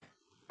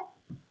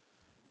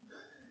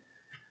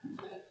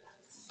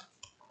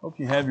Hope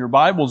you have your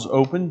Bibles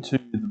open to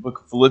the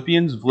book of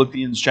Philippians,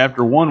 Philippians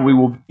chapter 1. We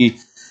will be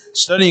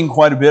studying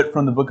quite a bit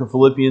from the book of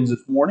Philippians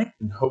this morning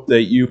and hope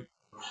that you are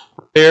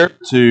prepared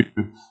to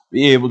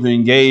be able to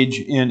engage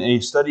in a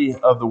study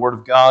of the Word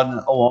of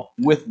God along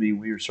with me.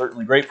 We are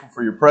certainly grateful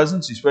for your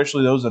presence,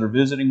 especially those that are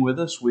visiting with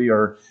us. We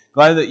are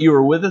glad that you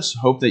are with us.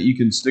 Hope that you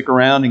can stick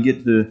around and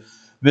get to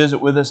visit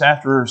with us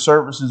after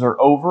services are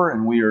over,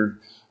 and we are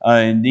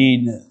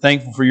indeed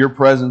thankful for your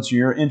presence and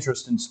your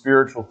interest in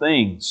spiritual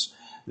things.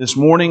 This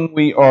morning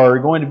we are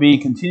going to be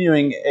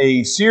continuing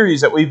a series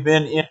that we've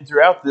been in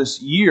throughout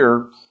this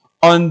year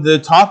on the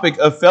topic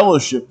of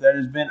fellowship. That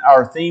has been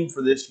our theme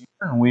for this year,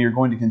 and we are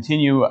going to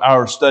continue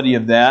our study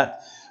of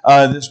that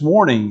this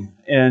morning.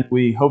 And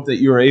we hope that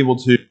you are able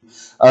to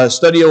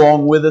study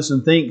along with us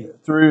and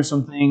think through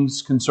some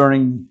things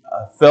concerning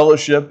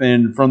fellowship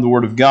and from the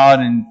Word of God,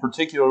 and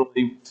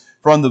particularly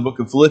from the book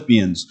of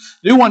Philippians.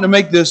 I do want to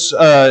make this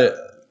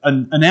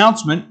an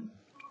announcement.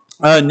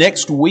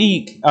 Next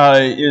week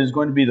is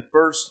going to be the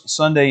first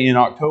Sunday in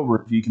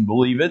October, if you can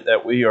believe it,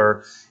 that we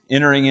are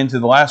entering into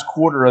the last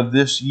quarter of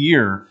this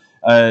year.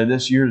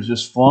 This year has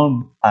just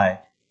flown by.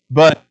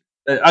 But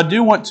I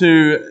do want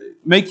to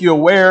make you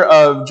aware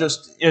of,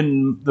 just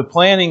in the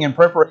planning and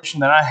preparation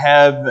that I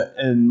have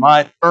in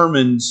my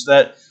sermons,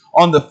 that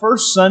on the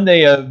first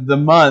Sunday of the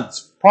month,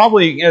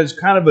 probably as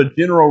kind of a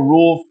general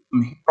rule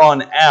from here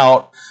on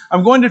out,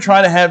 I'm going to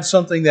try to have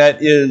something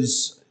that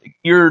is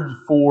geared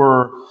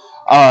for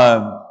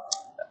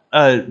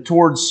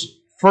towards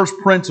first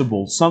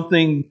principles,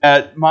 something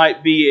that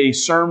might be a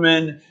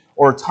sermon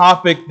or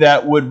topic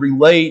that would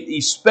relate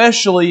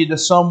especially to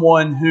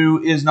someone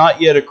who is not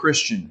yet a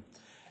Christian.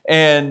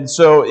 And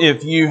so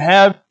if you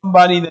have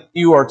somebody that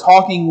you are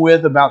talking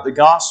with about the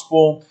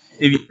gospel,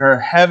 if you are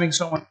having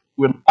someone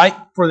who would like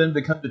for them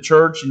to come to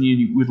church and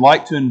you would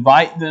like to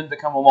invite them to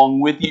come along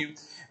with you,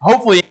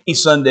 hopefully any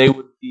Sunday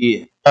would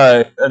be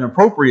an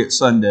appropriate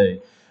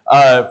Sunday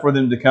for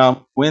them to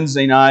come.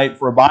 Wednesday night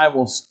for a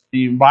Bible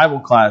study and Bible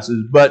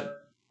classes.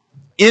 But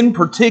in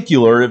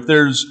particular, if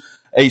there's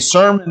a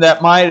sermon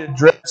that might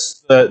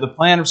address the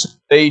plan of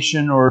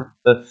salvation or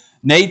the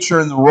nature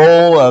and the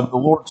role of the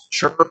Lord's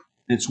church,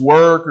 its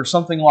work, or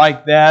something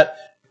like that,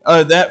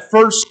 that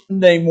first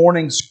Sunday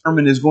morning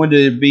sermon is going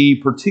to be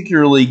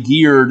particularly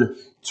geared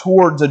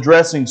towards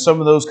addressing some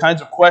of those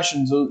kinds of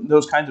questions,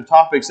 those kinds of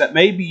topics that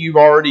maybe you've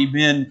already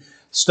been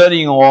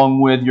studying along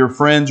with your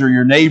friends or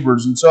your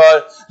neighbors. And so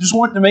I just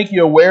want to make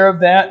you aware of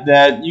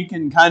that you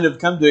can kind of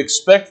come to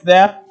expect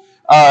that.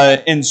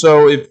 And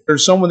so if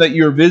there's someone that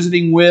you're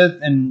visiting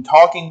with and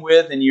talking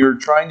with and you're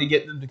trying to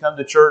get them to come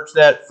to church,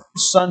 that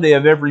first Sunday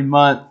of every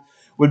month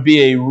would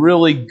be a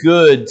really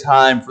good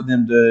time for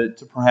them to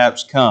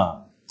perhaps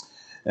come.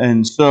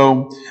 And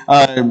so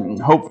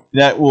hopefully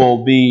that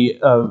will be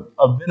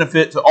a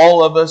benefit to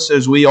all of us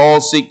as we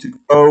all seek to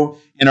grow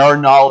in our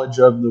knowledge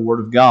of the Word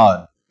of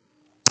God.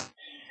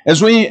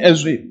 As we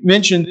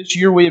mentioned, this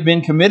year we have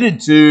been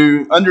committed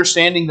to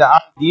understanding the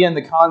idea and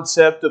the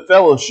concept of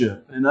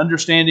fellowship and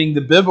understanding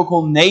the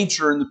biblical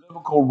nature and the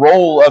biblical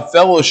role of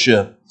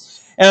fellowship.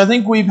 And I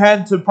think we've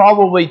had to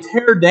probably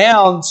tear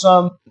down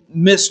some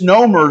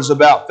misnomers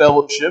about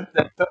fellowship,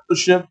 that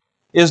fellowship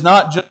is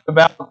not just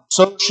about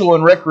social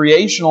and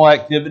recreational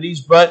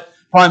activities, but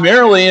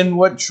primarily in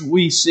which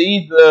we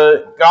see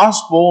the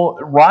gospel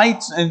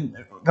writers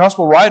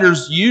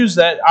use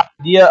that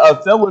idea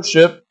of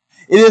fellowship.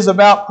 It is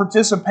about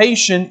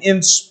participation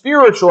in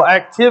spiritual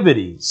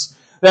activities,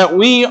 that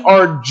we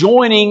are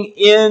joining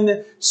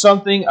in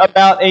something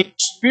about a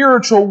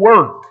spiritual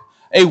work,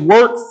 a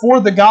work for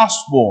the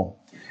gospel.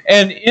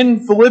 And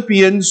in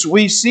Philippians,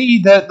 we see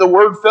that the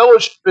word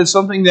fellowship is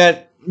something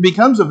that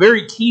becomes a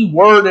very key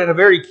word and a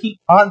very key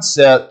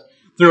concept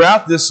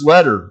throughout this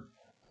letter.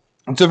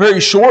 It's a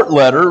very short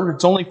letter.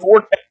 It's only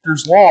 4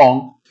 chapters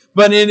long,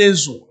 but it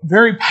is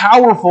very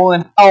powerful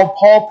in how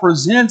Paul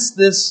presents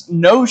this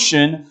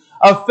notion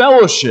of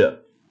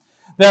fellowship,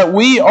 that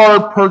we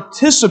are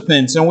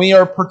participants and we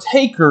are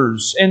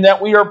partakers and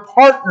that we are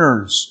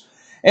partners.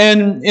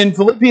 And in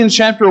Philippians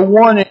chapter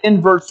 1 and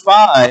in verse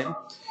 5,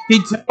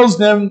 he tells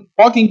them,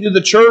 talking to the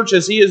church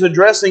as he is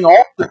addressing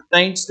all the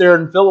saints there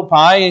in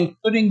Philippi,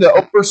 including the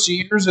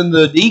overseers and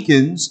the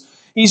deacons,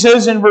 he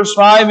says in verse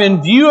 5,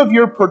 in view of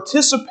your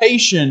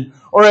participation,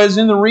 or as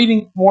in the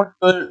reading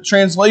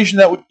translation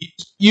that would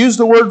use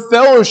the word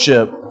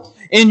fellowship,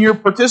 in your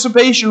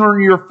participation or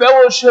your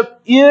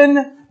fellowship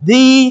in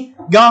the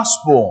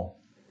gospel.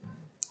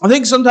 I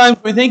think sometimes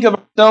we think of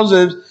ourselves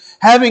as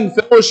having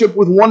fellowship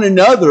with one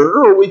another,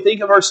 or we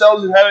think of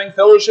ourselves as having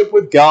fellowship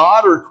with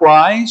God or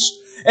Christ,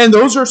 and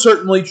those are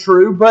certainly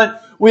true,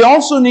 but we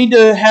also need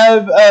to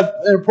have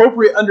an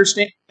appropriate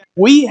understanding that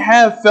we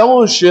have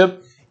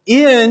fellowship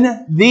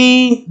in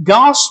the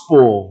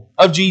gospel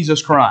of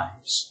Jesus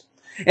Christ.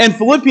 And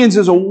Philippians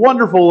is a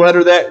wonderful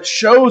letter that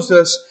shows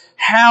us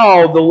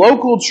how the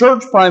local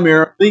church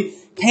primarily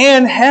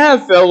can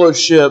have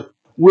fellowship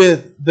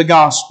with the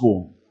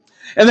gospel.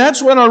 And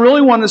that's what I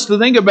really want us to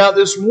think about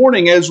this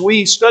morning as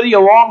we study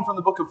along from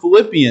the book of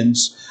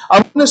Philippians. I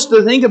want us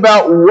to think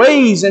about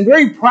ways, and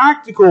very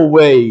practical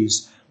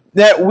ways,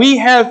 that we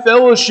have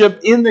fellowship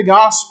in the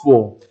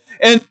gospel.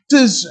 And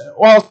this is,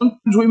 while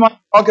sometimes we might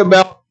talk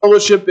about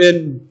fellowship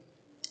in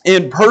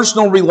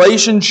personal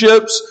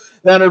relationships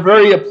that are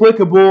very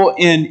applicable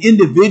in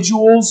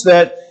individuals,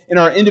 that in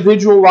our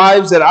individual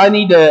lives, that I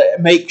need to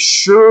make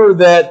sure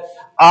that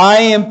I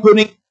am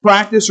putting into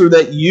practice, or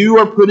that you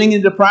are putting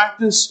into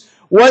practice.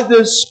 What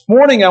this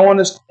morning I want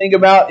us to think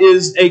about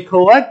is a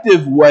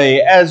collective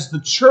way as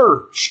the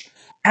church.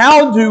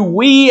 How do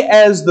we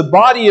as the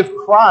body of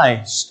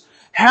Christ,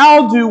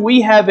 how do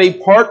we have a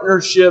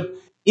partnership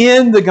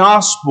in the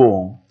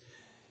gospel?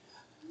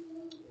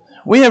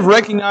 We have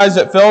recognized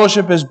that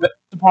fellowship is based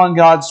upon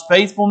God's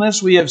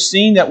faithfulness. We have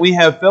seen that we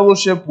have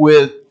fellowship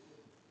with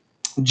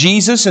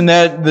Jesus, and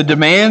that the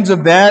demands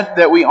of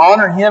that we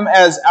honor Him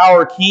as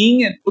our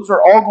King. And those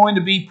are all going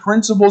to be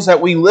principles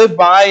that we live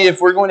by if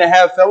we're going to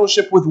have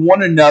fellowship with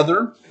one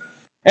another.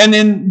 And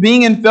then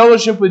being in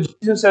fellowship with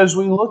Jesus, as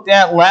we looked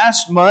at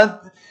last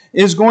month,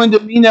 is going to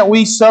mean that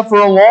we suffer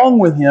along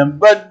with Him.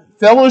 But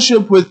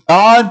fellowship with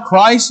God,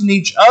 Christ, and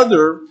each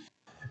other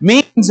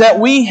means that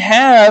we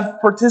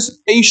have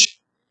participation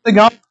in the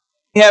gospel.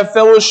 We have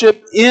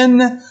fellowship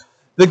in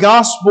the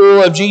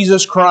gospel of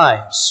Jesus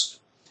Christ.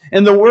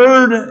 And the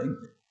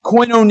word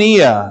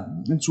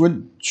koinonia, it's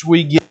which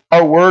we get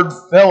our word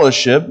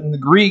fellowship. In the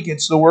Greek,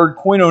 it's the word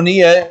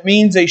koinonia. It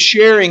means a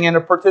sharing and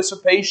a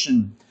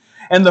participation.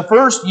 And the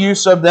first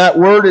use of that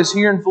word is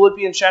here in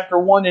Philippians chapter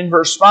 1 in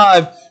verse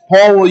 5.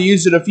 Paul will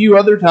use it a few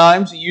other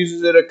times. He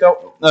uses it a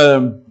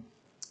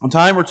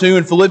time or two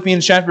in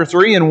Philippians chapter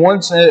 3, and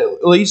once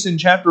at least in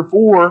chapter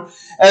 4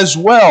 as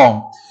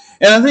well.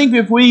 And I think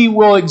if we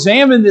will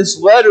examine this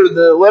letter,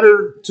 the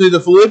letter to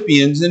the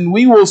Philippians, and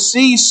we will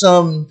see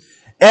some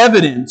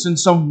evidence and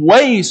some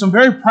ways, some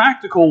very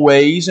practical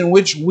ways in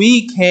which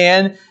we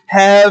can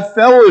have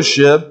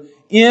fellowship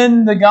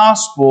in the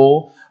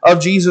gospel of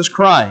Jesus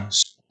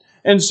Christ.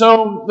 And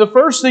so the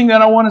first thing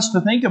that I want us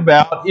to think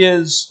about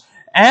is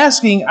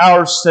asking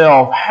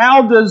ourselves,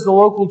 how does the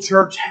local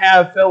church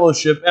have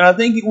fellowship? And I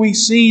think we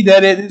see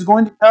that it is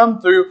going to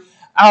come through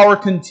our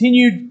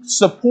continued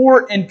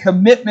support and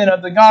commitment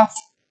of the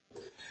gospel.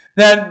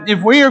 That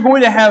if we are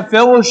going to have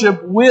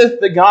fellowship with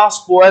the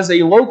gospel as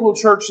a local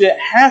church, it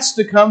has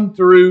to come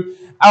through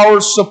our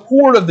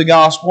support of the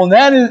gospel. And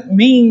that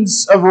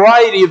means a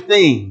variety of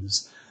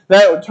things.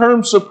 That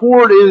term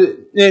support,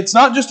 it's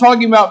not just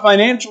talking about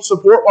financial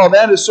support, while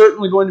that is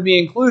certainly going to be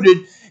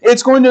included.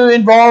 It's going to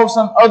involve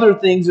some other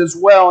things as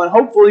well. And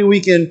hopefully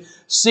we can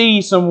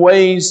see some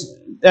ways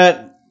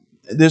that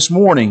this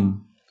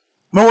morning.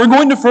 But we're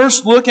going to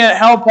first look at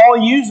how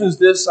Paul uses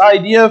this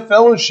idea of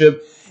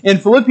fellowship. In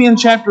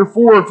Philippians chapter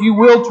 4, if you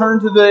will turn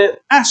to the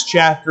last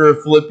chapter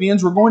of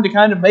Philippians, we're going to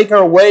kind of make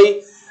our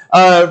way,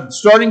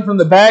 starting from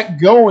the back,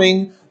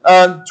 going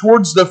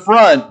towards the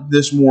front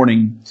this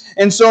morning.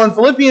 And so in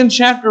Philippians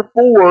chapter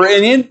 4,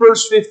 and in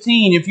verse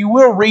 15, if you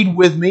will read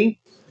with me,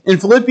 in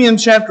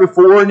Philippians chapter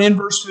 4 and in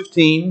verse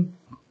 15,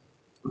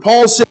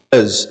 Paul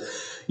says,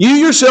 "You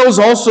yourselves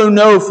also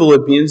know,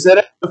 Philippians, that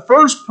at the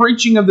first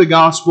preaching of the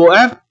gospel,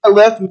 after I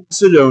left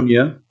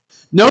Macedonia,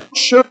 no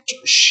church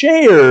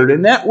shared,"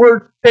 and that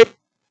word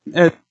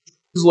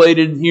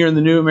translated here in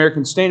the New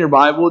American Standard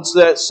Bible, it's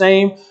that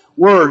same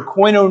word,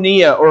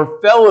 koinonia, or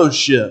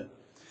fellowship,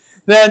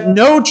 "that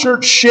no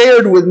church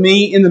shared with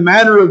me in the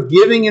matter of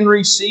giving and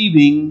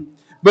receiving,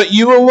 but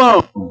you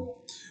alone.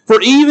 For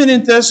even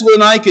in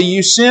Thessalonica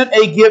you sent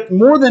a gift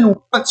more than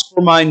once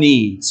for my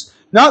needs.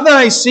 Not that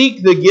I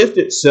seek the gift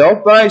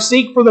itself, but I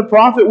seek for the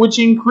profit which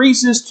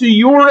increases to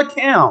your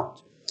account.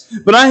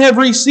 But I have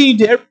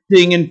received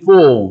everything in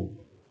full,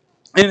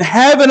 and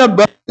have an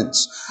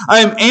abundance. I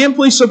am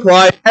amply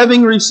supplied,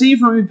 having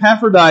received from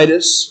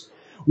Epaphroditus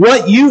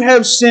what you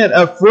have sent,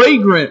 a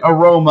fragrant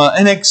aroma,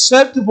 an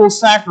acceptable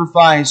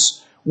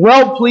sacrifice,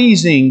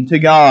 well-pleasing to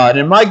God.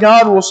 And my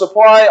God will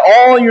supply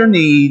all your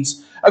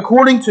needs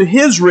according to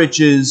His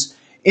riches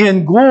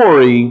in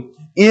glory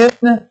in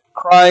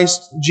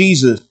Christ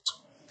Jesus."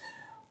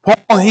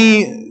 Paul,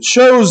 he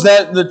shows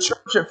that the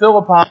church at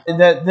Philippi,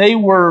 that they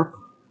were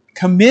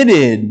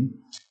committed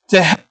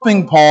to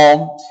helping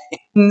Paul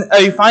in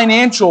a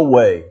financial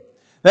way.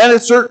 That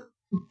is certain,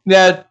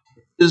 that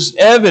is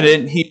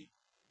evident here.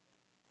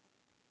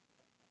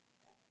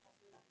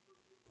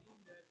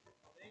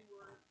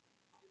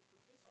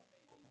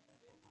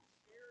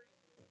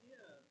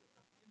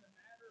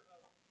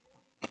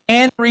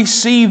 And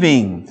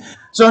receiving.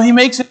 So he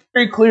makes it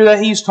very clear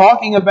that he's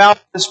talking about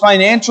this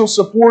financial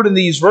support in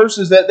these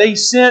verses, that they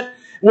sent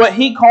what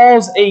he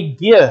calls a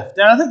gift.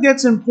 And I think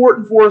that's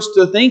important for us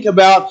to think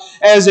about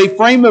as a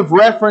frame of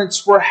reference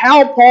for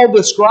how Paul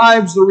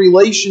describes the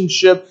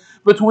relationship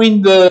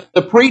between the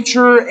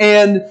preacher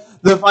and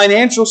the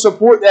financial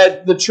support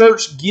that the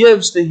church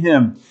gives to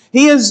him.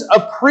 He is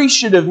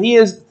appreciative. He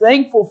is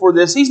thankful for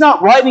this. He's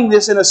not writing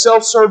this in a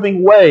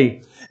self-serving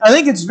way. I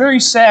think it's very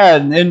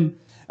sad, and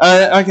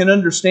I can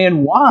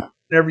understand why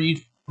whenever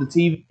you the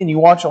TV and you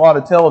watch a lot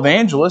of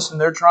televangelists and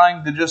they're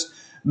trying to just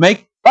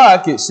make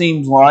buck, it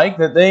seems like,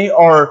 that they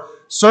are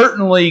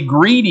certainly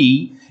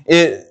greedy,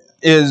 and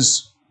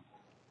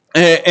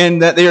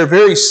that they are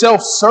very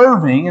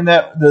self-serving, and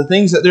that the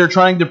things that they're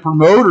trying to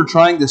promote or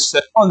trying to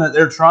sell, and that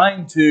they're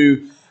trying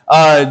to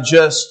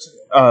just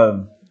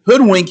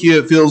hoodwink you,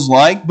 it feels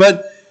like.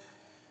 But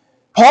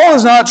Paul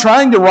is not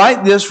trying to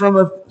write this from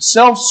a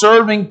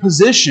self-serving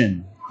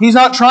position. He's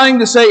not trying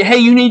to say, hey,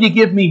 you need to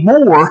give me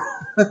more.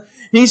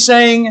 He's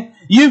saying,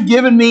 you've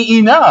given me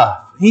enough.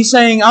 He's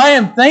saying, I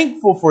am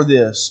thankful for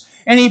this.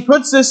 And he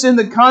puts this in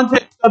the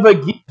context of a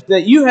gift,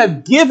 that you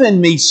have given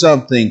me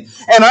something.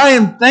 And I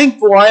am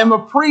thankful, I am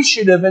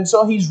appreciative. And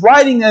so he's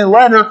writing a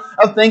letter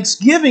of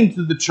thanksgiving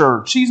to the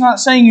church. He's not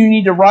saying you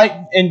need to write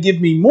and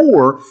give me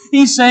more.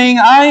 He's saying,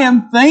 I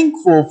am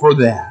thankful for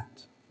that.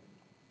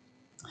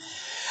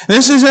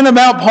 This isn't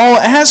about Paul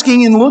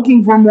asking and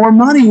looking for more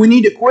money. We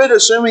need to quit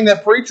assuming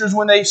that preachers,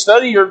 when they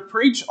study or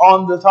preach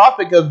on the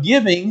topic of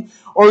giving,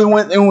 or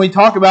when we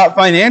talk about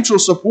financial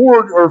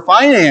support or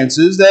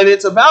finances, that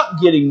it's about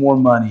getting more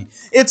money.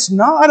 It's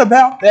not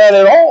about that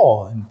at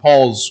all in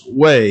Paul's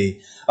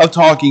way of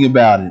talking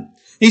about it.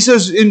 He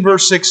says in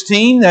verse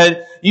 16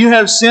 that you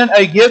have sent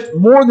a gift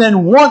more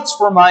than once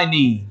for my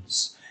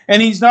needs.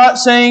 And he's not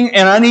saying,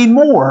 and I need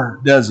more,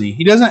 does he?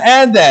 He doesn't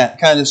add that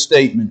kind of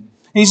statement.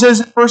 He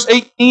says in verse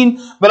 18,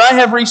 but I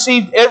have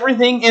received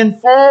everything in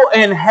full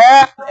and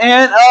have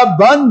an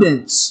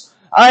abundance.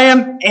 I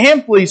am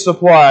amply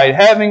supplied,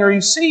 having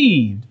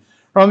received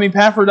from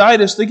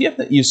Epaphroditus the gift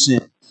that you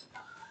sent.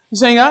 He's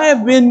saying, I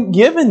have been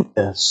given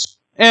this,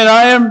 and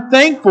I am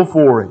thankful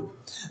for it.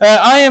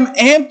 I am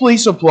amply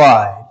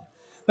supplied.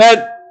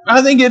 That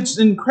I think it's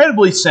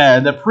incredibly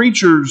sad that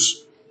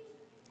preachers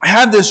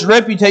have this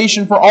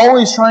reputation for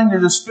always trying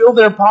to just fill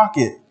their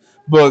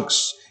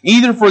pocketbooks,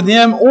 either for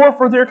them or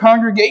for their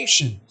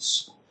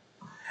congregations.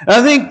 And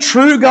I think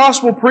true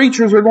gospel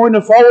preachers are going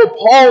to follow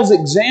Paul's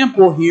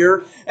example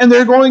here, and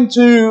they're going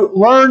to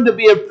learn to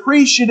be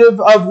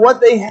appreciative of what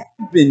they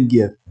have been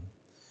given.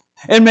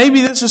 And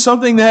maybe this is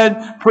something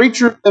that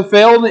preachers have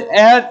failed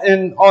at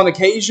and on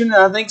occasion,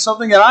 and I think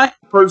something that I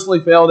personally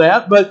failed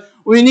at, but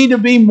we need to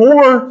be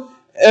more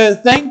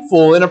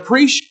thankful and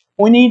appreciative.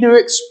 We need to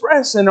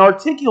express and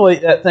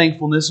articulate that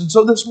thankfulness. And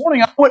so this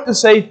morning I want to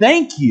say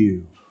thank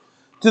you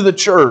to the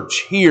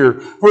church here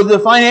for the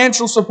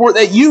financial support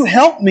that you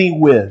help me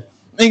with,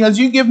 because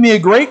you give me a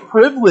great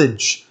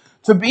privilege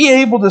to be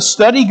able to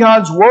study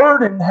God's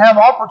Word and have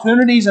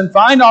opportunities and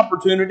find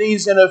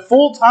opportunities in a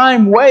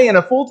full-time way, in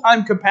a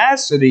full-time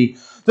capacity,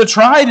 to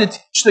try to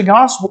teach the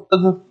gospel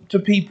to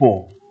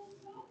people.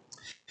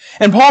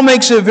 And Paul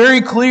makes it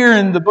very clear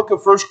in the book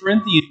of 1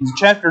 Corinthians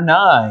chapter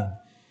 9.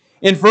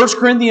 In 1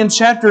 Corinthians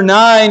chapter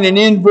 9 and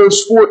in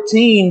verse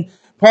 14,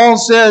 Paul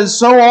says,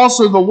 so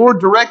also the Lord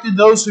directed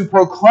those who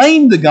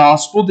proclaim the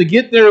gospel to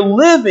get their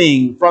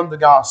living from the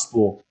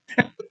gospel.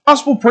 And the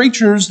gospel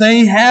preachers,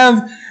 they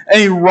have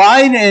a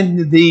right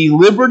and the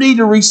liberty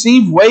to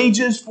receive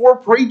wages for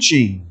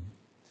preaching.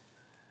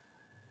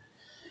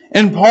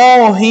 And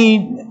Paul,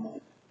 he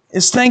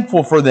is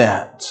thankful for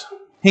that.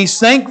 He's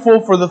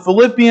thankful for the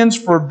Philippians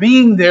for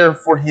being there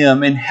for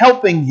him and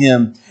helping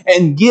him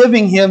and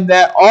giving him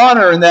that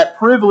honor and that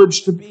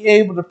privilege to be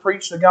able to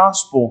preach the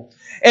gospel.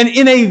 And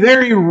in a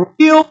very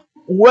real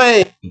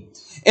way,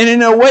 and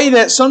in a way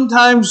that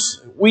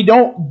sometimes we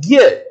don't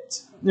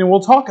get. And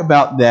we'll talk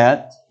about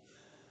that.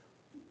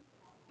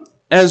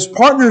 As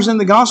partners in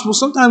the gospel,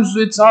 sometimes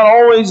it's not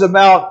always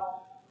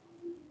about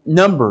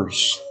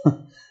numbers.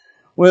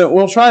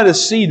 We'll try to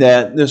see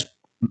that.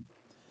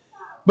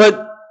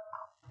 But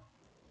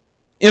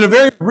in a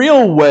very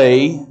real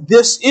way,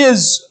 this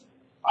is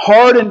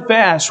hard and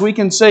fast. We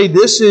can say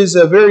this is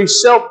a very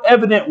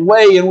self-evident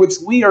way in which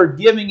we are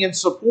giving and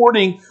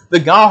supporting the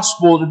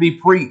gospel to be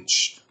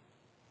preached.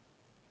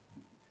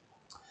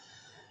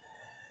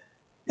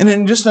 And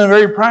in just a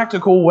very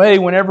practical way,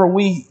 whenever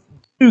we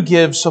do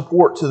give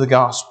support to the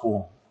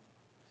gospel,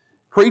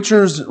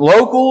 preachers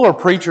local or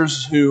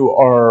preachers who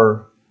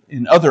are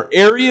in other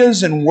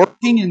areas and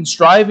working and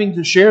striving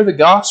to share the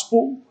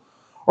gospel,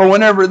 or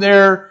whenever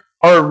there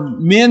are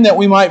men that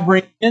we might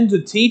bring in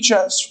to teach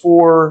us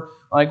for,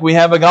 like we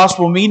have a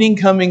gospel meeting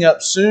coming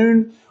up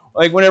soon,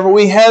 like whenever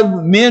we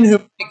have men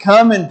who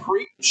come and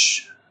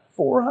preach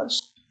for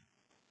us.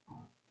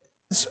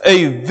 It's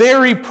a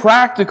very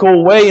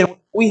practical way in which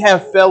we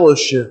have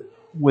fellowship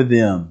with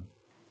them,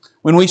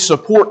 when we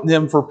support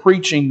them for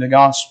preaching the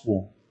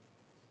gospel.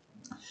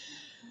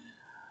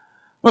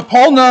 But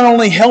Paul not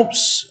only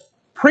helps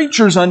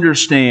preachers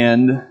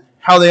understand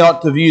how they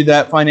ought to view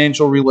that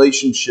financial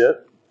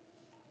relationship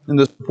and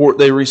the support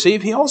they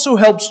receive, he also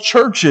helps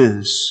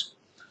churches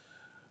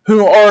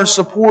who are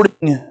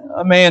supporting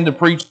a man to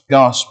preach the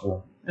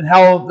gospel and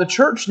how the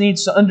church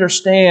needs to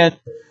understand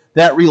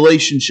that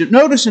relationship.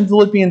 Notice in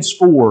Philippians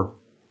 4.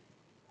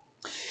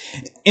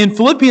 In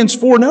Philippians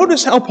 4,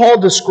 notice how Paul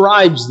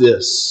describes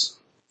this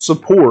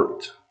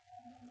support.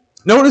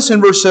 Notice in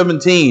verse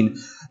 17,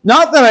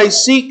 not that I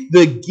seek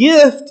the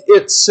gift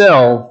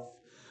itself,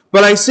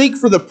 but I seek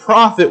for the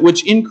profit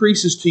which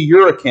increases to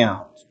your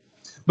account.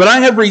 But I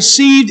have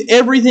received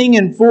everything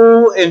in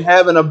full and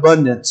have an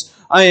abundance.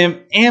 I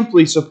am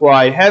amply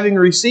supplied, having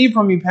received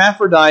from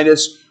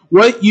Epaphroditus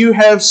what you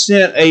have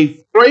sent,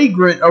 a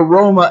fragrant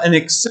aroma, an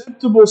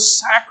acceptable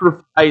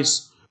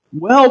sacrifice,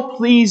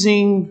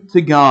 well-pleasing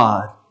to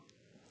God.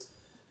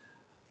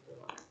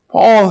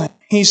 Paul,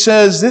 he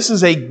says, this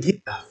is a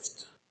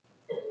gift.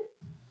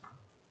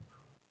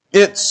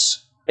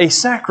 It's a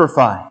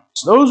sacrifice.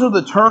 Those are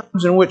the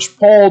terms in which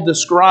Paul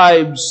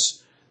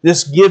describes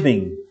this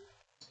giving.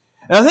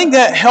 And I think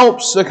that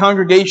helps the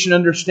congregation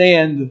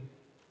understand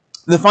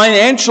the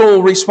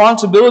financial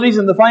responsibilities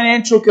and the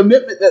financial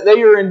commitment that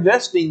they are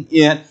investing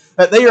in,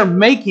 that they are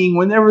making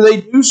whenever they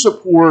do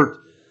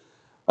support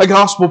a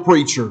gospel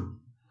preacher.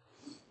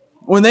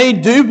 When they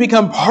do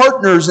become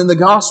partners in the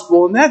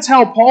gospel. And that's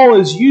how Paul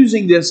is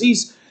using this.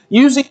 He's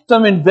using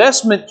some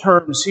investment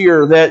terms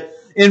here that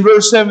in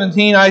verse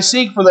 17, I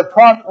seek for the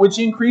profit which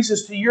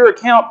increases to your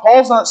account.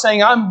 Paul's not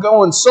saying I'm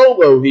going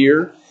solo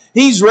here.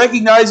 He's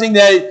recognizing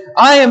that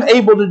I am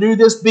able to do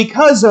this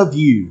because of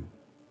you.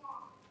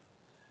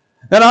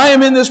 That I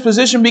am in this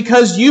position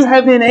because you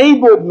have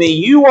enabled me.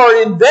 You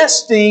are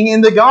investing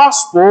in the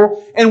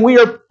gospel and we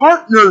are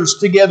partners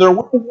together.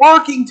 We're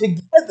working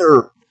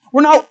together.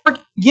 We're not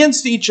working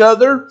against each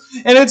other.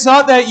 And it's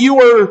not that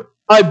you are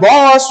my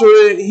boss,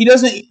 or he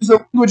doesn't use the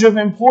language of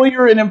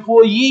employer and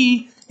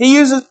employee. He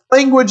uses the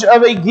language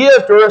of a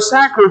gift or a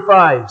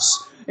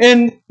sacrifice,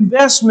 an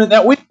investment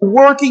that we are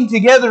working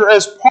together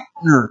as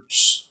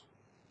partners.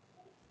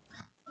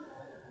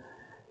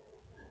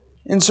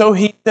 And so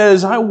he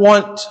says, I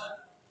want,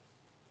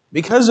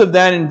 because of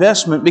that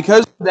investment,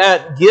 because of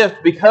that gift,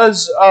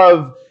 because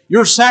of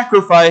your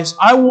sacrifice,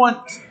 I want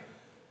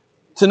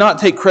to not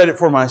take credit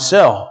for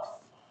myself.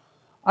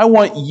 I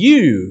want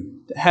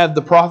you to have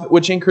the profit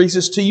which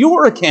increases to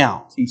your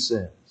account, he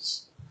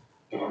says.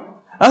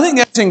 I think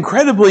that's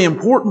incredibly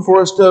important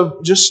for us to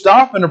just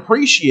stop and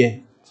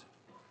appreciate.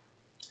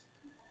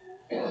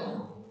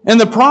 And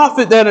the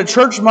profit that a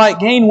church might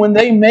gain when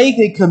they make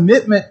a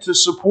commitment to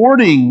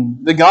supporting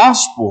the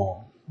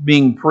gospel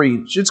being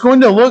preached, it's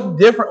going to look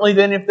differently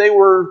than if they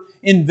were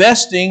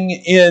investing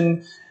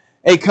in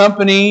a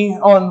company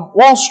on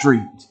Wall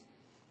Street.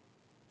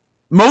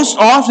 Most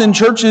often,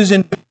 churches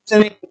invest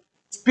in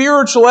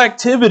spiritual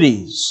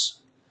activities.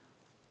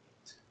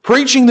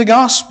 Preaching the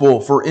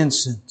gospel, for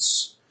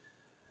instance.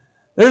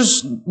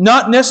 There's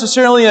not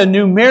necessarily a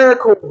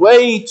numerical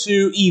way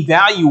to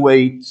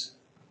evaluate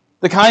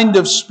the kind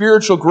of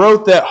spiritual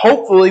growth that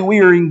hopefully we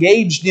are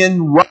engaged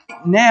in right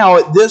now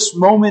at this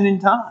moment in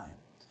time.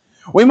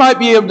 We might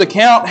be able to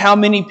count how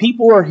many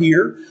people are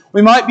here.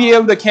 We might be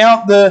able to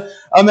count the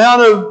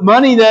amount of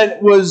money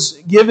that was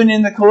given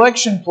in the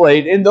collection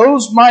plate. And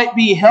those might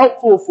be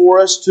helpful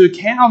for us to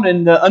count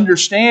and to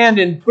understand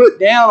and put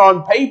down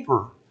on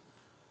paper.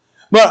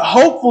 But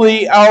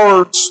hopefully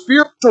our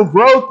spiritual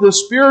growth, the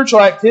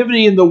spiritual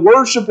activity and the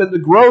worship and the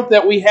growth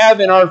that we have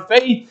in our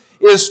faith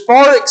is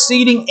far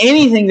exceeding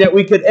anything that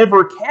we could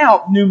ever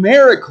count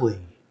numerically.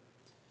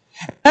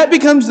 That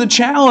becomes the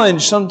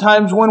challenge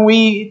sometimes when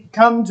we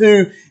come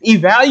to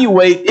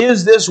evaluate,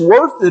 is this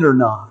worth it or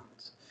not?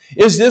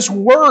 Is this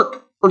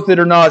work worth it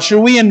or not?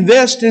 Should we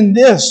invest in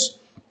this?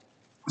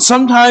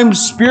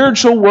 Sometimes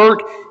spiritual work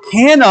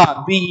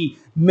cannot be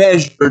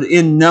measured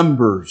in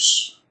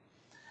numbers.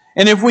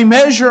 And if we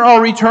measure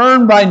our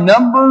return by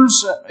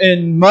numbers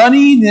and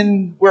money,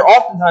 then we're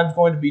oftentimes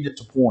going to be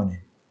disappointed.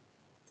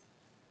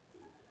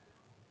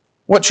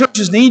 What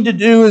churches need to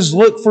do is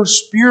look for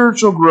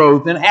spiritual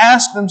growth and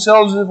ask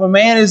themselves if a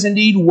man is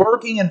indeed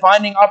working and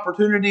finding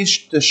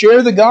opportunities to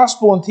share the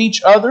gospel and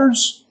teach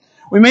others.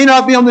 We may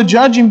not be able to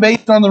judge him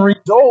based on the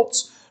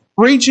results.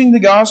 Preaching the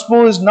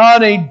gospel is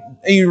not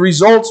a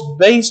results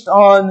based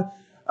on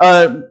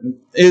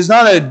it's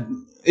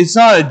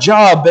not a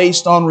job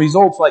based on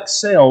results like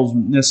sales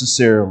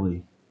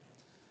necessarily.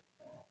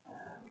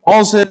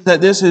 Paul says that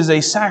this is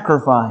a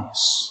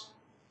sacrifice,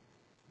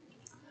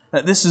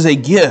 that this is a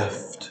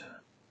gift.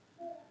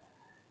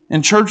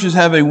 And churches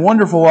have a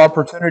wonderful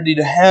opportunity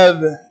to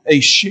have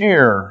a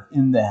share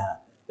in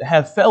that, to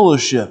have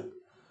fellowship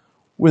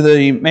with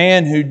a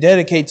man who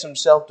dedicates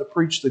himself to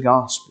preach the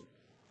gospel.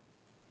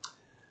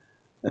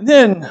 And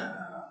then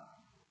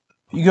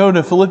you go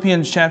to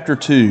Philippians chapter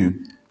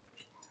 2,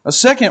 a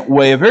second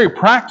way, a very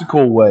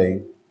practical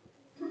way,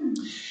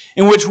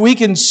 in which we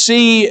can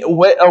see a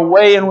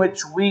way in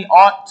which we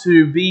ought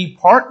to be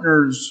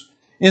partners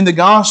in the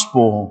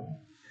gospel,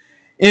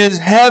 is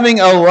having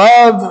a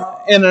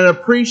love and an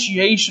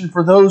appreciation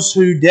for those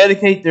who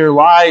dedicate their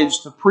lives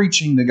to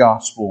preaching the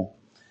gospel.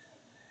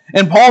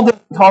 And Paul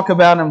doesn't talk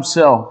about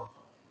himself.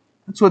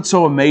 That's what's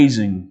so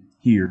amazing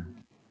here.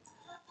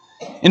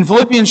 In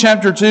Philippians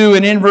chapter 2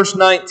 and in verse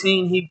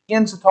 19, he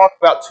begins to talk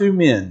about two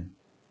men.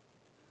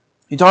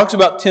 He talks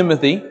about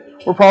Timothy.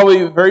 We're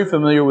probably very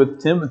familiar with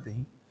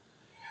Timothy.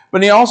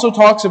 But he also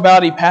talks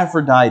about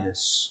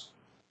Epaphroditus.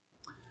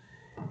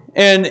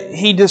 And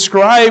he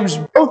describes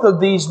both of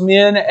these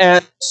men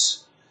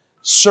as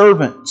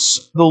servants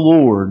of the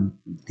Lord.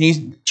 He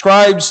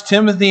describes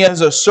Timothy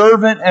as a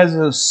servant, as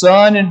a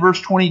son in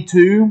verse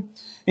 22.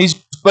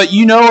 But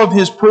you know of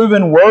his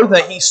proven worth,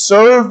 that he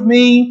served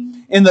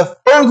me in the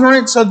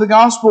furtherance of the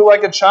gospel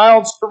like a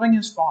child serving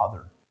his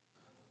father.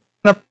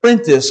 An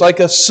apprentice, like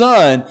a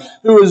son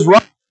who is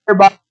right there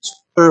by his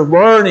father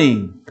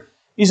learning.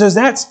 He says,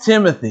 that's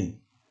Timothy.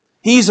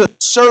 He's a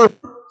servant.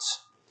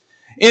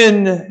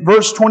 In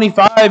verse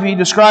 25, he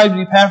describes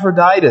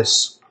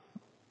Epaphroditus.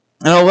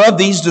 And I love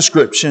these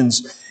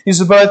descriptions. He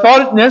says, but I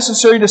thought it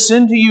necessary to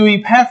send to you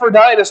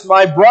Epaphroditus,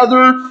 my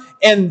brother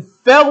and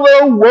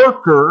fellow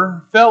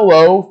worker,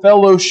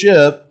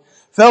 fellowship,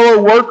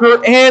 fellow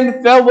worker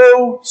and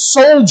fellow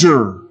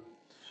soldier,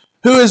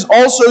 who is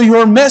also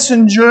your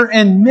messenger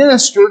and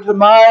minister to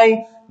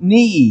my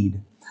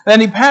need.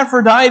 And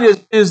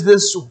Epaphroditus is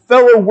this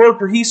fellow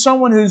worker. He's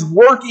someone who's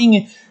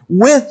working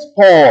with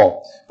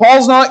Paul.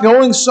 Paul's not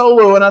going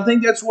solo, and I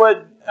think that's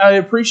what I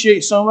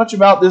appreciate so much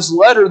about this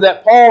letter,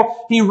 that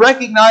Paul, he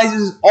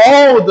recognizes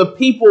all of the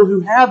people who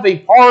have a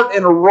part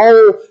and a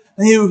role,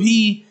 who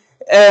he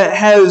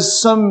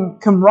has some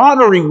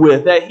camaraderie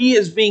with, that he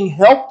is being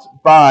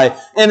helped by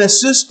and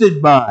assisted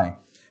by.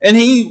 And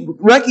he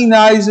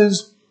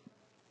recognizes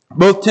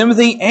both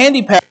Timothy and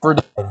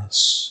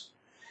Epaphroditus.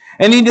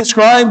 And he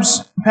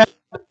describes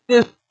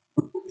Epaphroditus,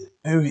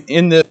 who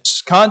in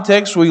this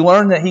context we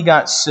learn that he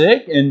got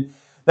sick, and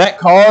that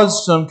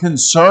caused some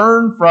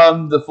concern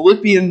from the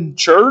Philippian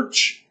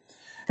church.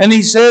 And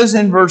he says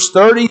in verse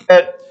 30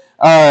 that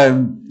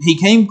he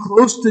came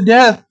close to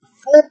death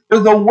for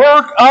the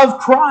work of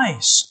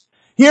Christ.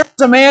 Here's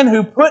a man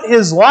who put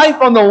his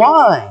life on the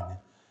line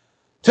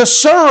to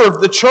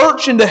serve the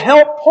church and to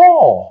help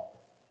Paul.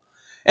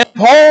 And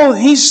Paul,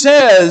 he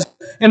says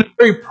in a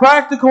very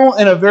practical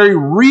and a very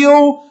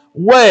real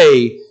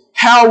way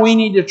how we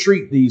need to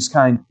treat these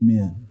kind of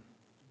men.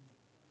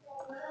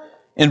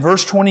 In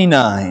verse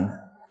 29,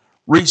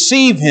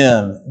 receive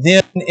him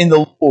then in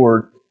the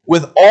Lord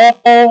with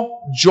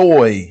all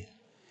joy,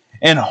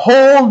 and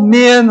hold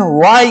men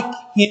like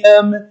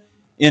him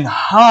in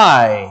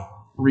high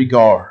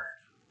regard.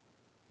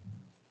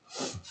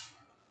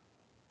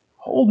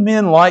 Hold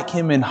men like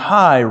him in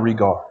high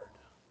regard.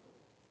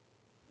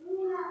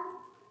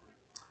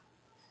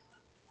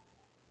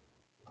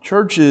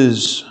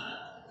 Churches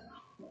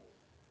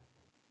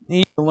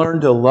need to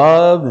learn to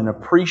love and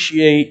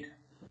appreciate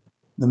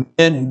the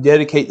men who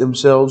dedicate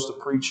themselves to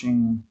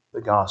preaching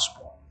the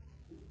gospel.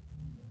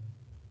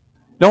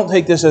 Don't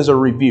take this as a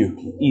rebuke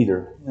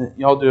either.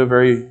 Y'all do a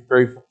very,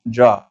 very fine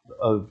job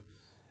of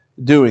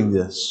doing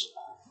this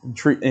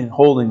and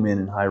holding men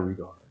in high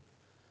regard.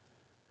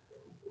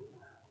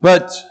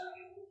 But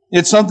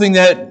it's something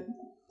that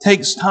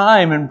takes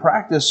time and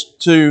practice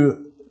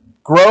to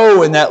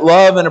grow in that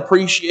love and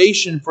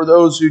appreciation for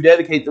those who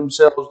dedicate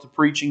themselves to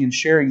preaching and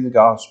sharing the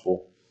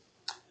gospel.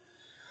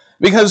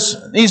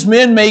 Because these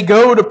men may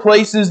go to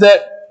places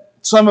that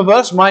some of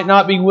us might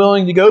not be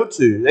willing to go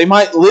to. They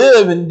might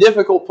live in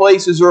difficult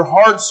places or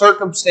hard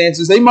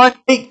circumstances. They might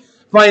make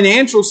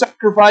financial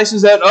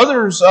sacrifices that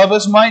others of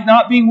us might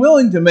not be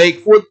willing to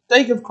make for the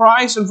sake of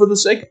Christ and for the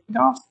sake of the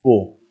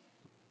gospel.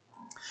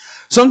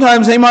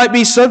 Sometimes they might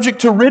be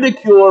subject to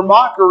ridicule or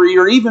mockery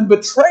or even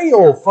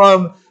betrayal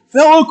from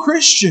fellow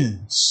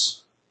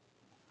Christians.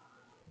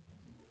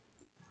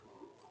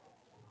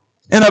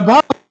 And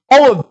above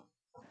all of that,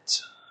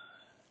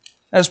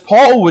 as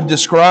Paul would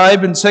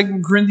describe in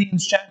 2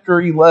 Corinthians chapter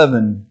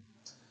 11.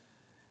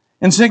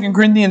 In 2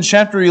 Corinthians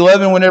chapter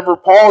 11, whenever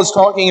Paul is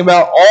talking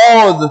about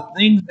all of the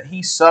things that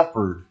he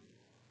suffered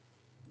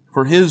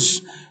for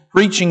his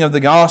preaching of the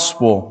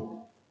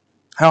gospel,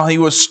 how he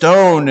was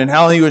stoned and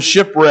how he was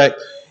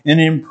shipwrecked and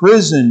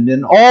imprisoned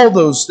and all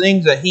those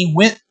things that he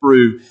went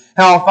through,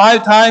 how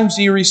 5 times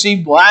he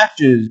received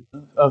lashes,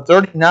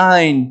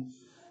 39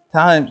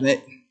 times.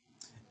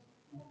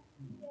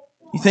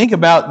 You think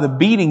about the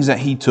beatings that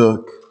he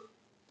took.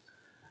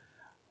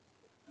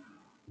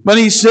 But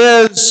he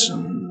says,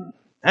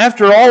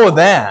 after all of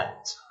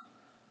that,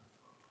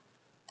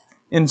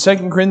 in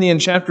 2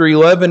 Corinthians chapter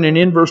 11 and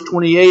in verse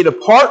 28,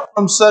 apart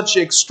from such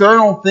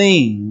external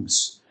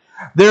things,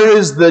 there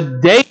is the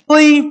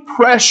daily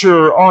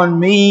pressure on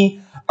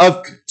me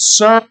of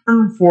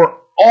concern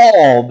for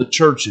all the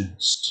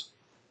churches.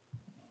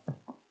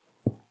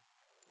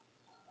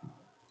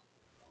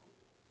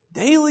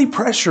 Daily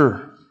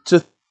pressure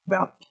to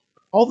about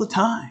all the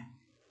time.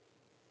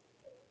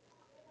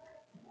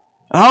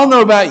 I don't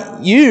know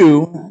about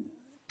you,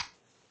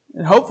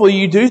 and hopefully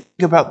you do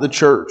think about the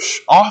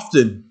church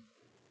often,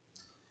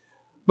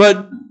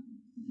 but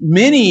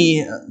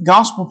many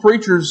gospel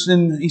preachers,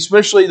 and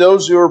especially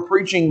those who are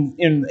preaching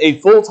in a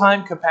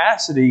full-time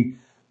capacity,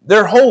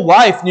 their whole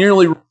life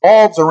nearly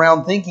revolves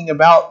around thinking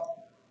about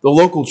the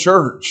local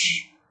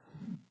church.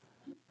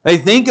 They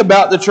think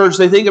about the church.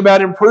 They think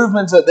about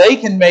improvements that they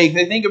can make.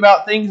 They think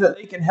about things that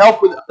they can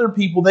help with other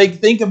people. They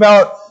think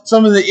about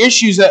some of the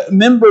issues that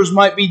members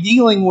might be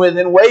dealing with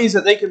in ways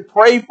that they can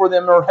pray for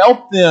them or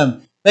help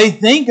them. They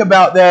think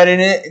about that,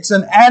 and it's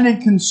an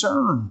added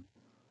concern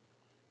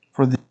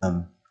for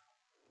them.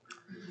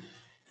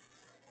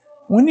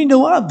 We need to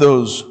love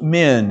those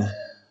men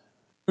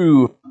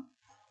who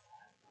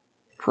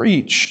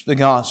preach the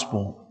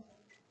gospel.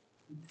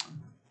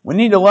 We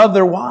need to love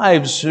their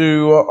wives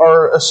who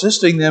are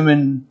assisting them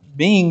and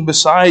being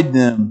beside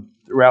them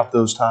throughout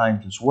those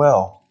times as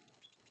well.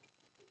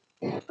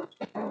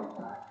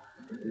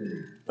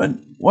 But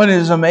what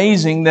is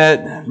amazing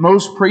that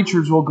most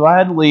preachers will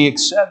gladly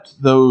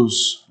accept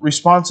those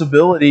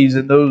responsibilities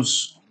and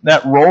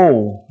that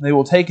role. They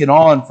will take it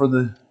on for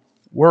the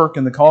work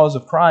and the cause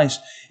of Christ.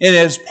 And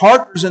as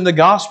partners in the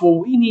gospel,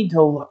 we need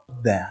to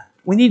love that.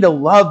 We need to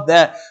love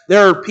that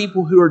there are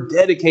people who are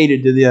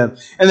dedicated to them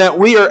and that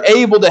we are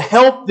able to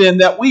help them,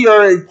 that we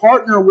are a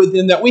partner with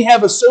them, that we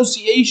have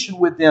association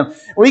with them.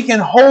 We can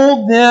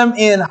hold them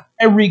in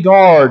high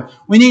regard.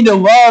 We need to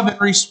love and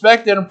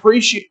respect and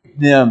appreciate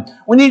them.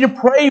 We need to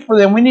pray for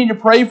them. We need to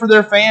pray for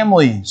their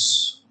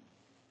families.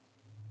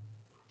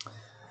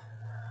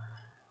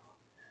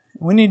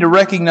 We need to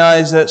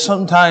recognize that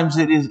sometimes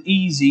it is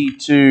easy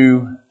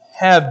to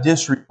have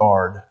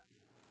disregard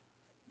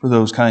for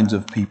those kinds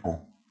of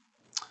people.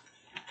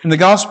 In the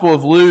Gospel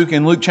of Luke,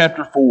 in Luke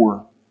chapter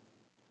 4,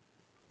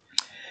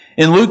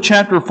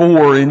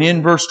 and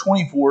in verse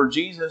 24,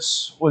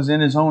 Jesus was in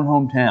His own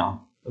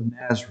hometown of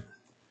Nazareth.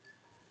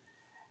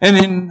 And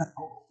in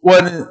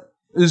what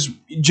is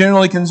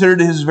generally considered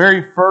His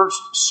very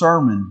first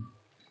sermon,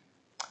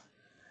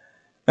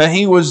 that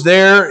He was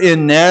there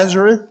in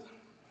Nazareth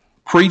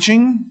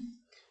preaching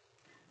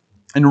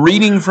and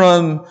reading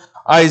from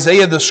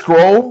Isaiah the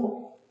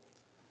scroll.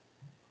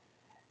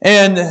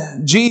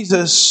 And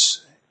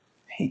Jesus,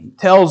 He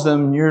tells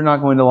them, you're not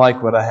going to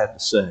like what I have to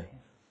say.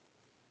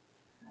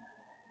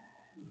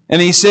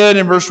 And He said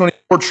in verse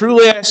 24,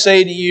 truly I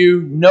say to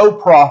you, no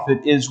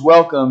prophet is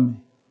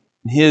welcome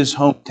in his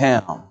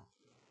hometown.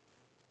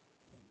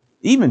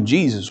 Even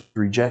Jesus was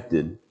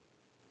rejected.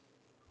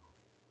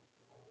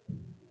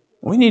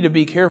 We need to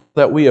be careful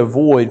that we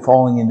avoid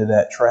falling into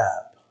that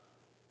trap,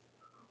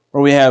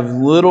 where we have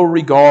little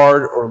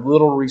regard or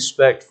little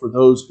respect for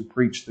those who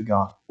preach the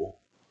gospel.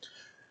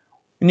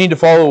 We need to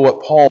follow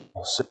what Paul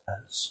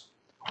says.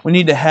 We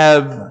need to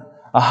have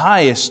a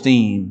high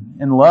esteem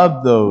and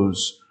love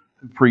those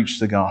who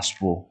preach the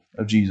gospel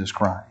of Jesus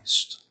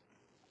Christ.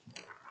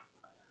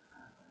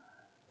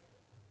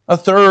 A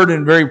third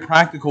and very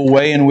practical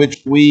way in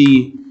which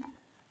we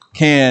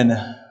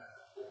can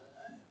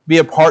be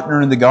a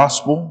partner in the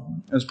gospel,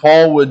 as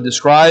Paul would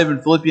describe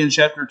in Philippians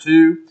chapter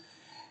 2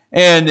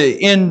 and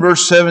in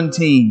verse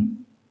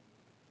 17.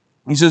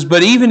 He says,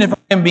 but even if I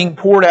am being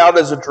poured out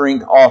as a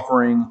drink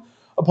offering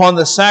upon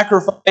the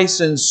sacrifice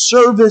and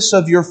service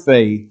of your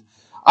faith,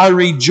 I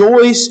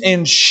rejoice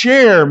and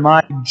share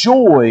my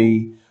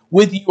joy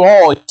with you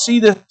all. You see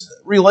this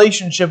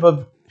relationship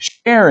of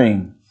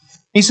sharing.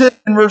 He said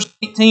in verse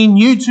 18,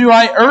 you too,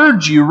 I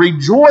urge you,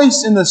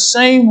 rejoice in the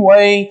same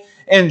way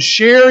and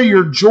share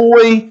your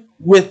joy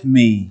with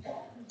me.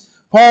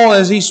 Paul,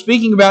 as he's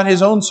speaking about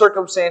his own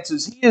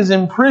circumstances, he is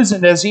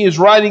imprisoned as he is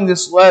writing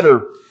this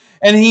letter.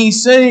 And he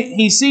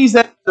sees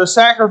that the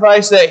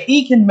sacrifice that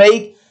he can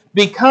make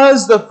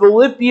because the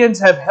Philippians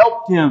have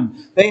helped him.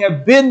 They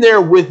have been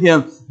there with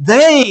him.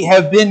 They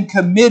have been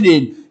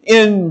committed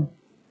in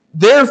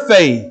their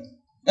faith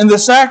and the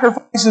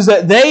sacrifices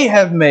that they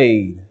have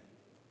made.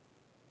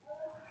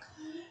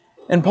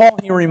 And Paul,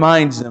 he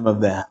reminds them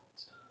of that.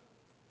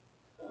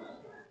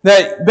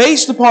 That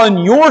based upon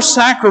your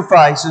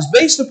sacrifices,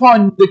 based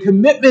upon the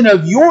commitment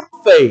of your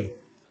faith,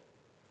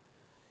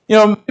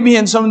 maybe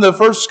in some of the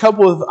first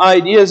couple of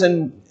ideas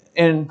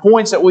and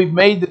points that we've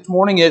made this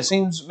morning, it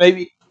seems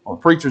maybe, the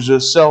preacher's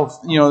just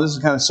this is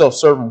kind of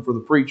self-serving for the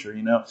preacher,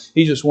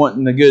 He's just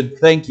wanting a good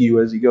thank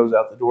you as he goes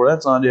out the door.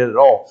 That's not it at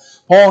all.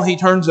 Paul, he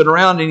turns it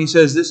around and he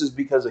says, this is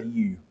because of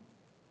you.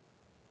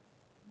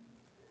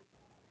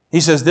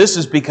 He says, this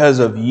is because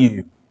of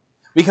you.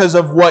 Because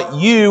of what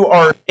you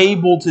are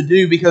able to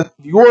do, because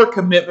of your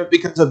commitment,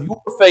 because of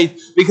your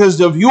faith, because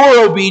of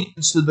your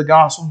obedience to the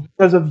gospel,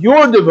 because of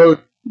your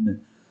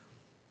devotion.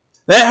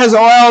 That has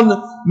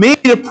allowed me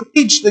to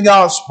preach the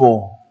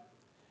gospel.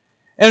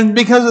 And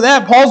because of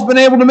that, Paul's been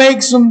able to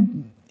make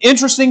some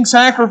interesting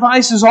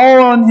sacrifices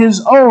all on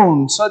his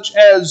own, such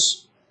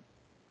as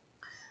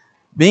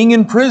being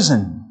in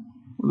prison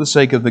for the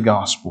sake of the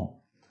gospel.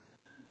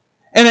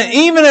 And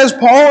even as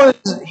Paul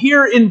is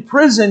here in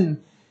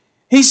prison,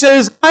 he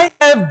says, I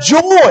have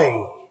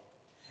joy,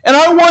 and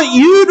I want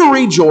you to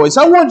rejoice.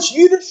 I want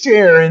you to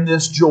share in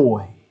this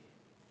joy.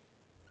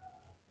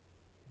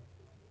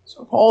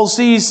 So Paul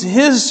sees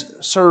his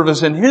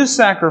service and his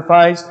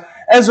sacrifice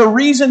as a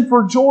reason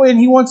for joy, and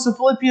he wants the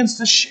Philippians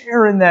to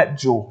share in that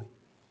joy.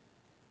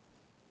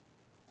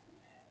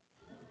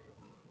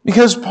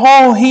 Because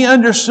Paul, he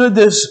understood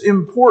this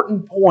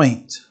important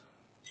point.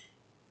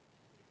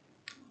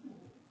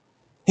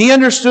 He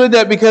understood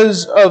that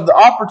because of the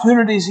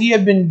opportunities he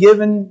had been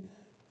given,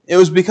 it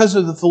was because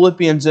of the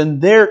Philippians and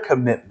their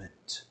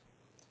commitment.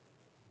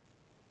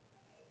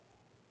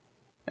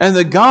 And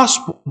the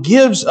gospel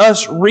gives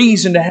us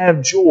reason to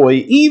have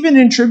joy, even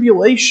in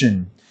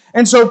tribulation.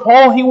 And so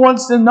Paul, he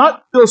wants them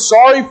not to feel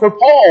sorry for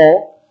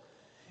Paul.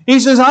 He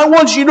says, I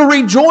want you to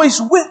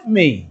rejoice with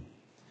me.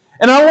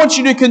 And I want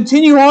you to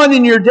continue on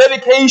in your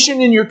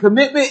dedication, in your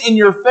commitment, in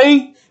your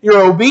faith,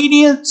 your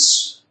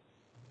obedience.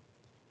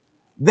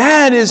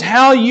 That is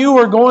how you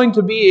are going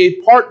to be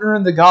a partner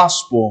in the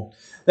gospel.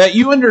 That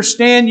you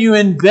understand you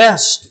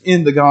invest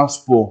in the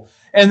gospel.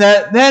 And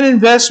that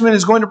investment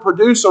is going to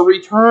produce a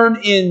return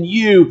in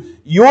you.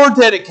 Your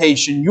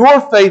dedication,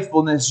 your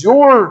faithfulness,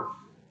 your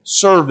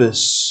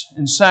service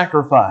and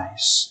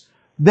sacrifice.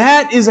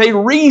 That is a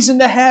reason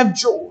to have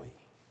joy.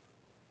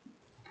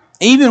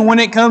 Even when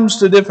it comes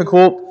to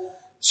difficult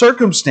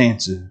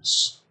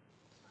circumstances.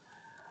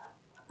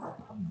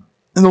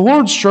 In the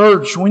Lord's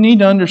church, we need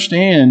to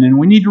understand and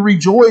we need to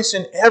rejoice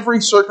in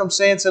every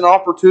circumstance and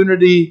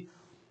opportunity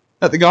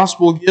that the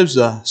gospel gives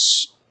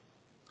us.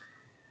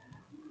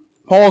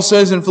 Paul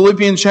says in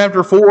Philippians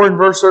chapter 4 and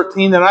verse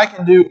 13 that I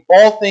can do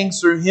all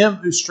things through Him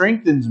who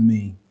strengthens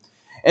me.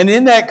 And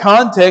in that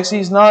context,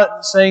 he's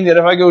not saying that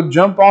if I go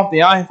jump off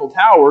the Eiffel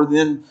Tower,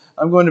 then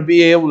I'm going to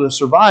be able to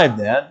survive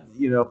that,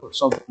 or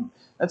something.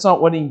 That's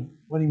not what he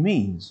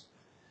means.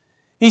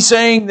 He's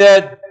saying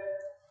that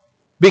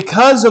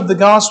because of the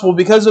gospel,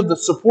 because of the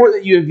support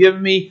that you have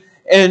given me,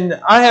 and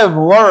I have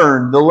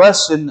learned the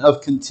lesson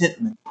of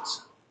contentment.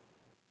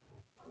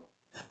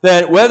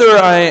 That whether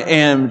I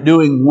am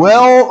doing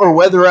well or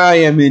whether I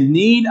am in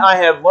need, I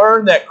have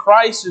learned that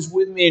Christ is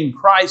with me and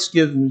Christ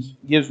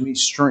gives me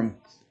strength.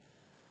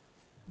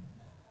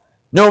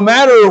 No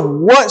matter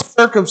what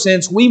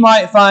circumstance we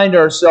might find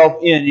ourselves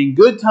in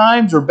good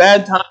times or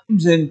bad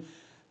times, or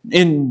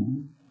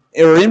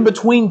in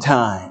between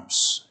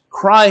times,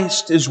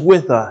 Christ is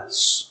with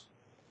us.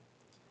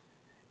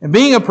 And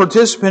being a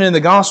participant in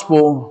the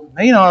gospel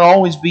may not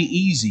always be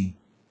easy,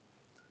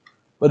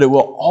 but it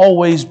will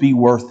always be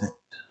worth it.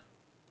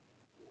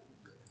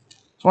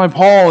 That's why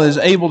Paul is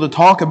able to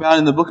talk about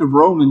in the book of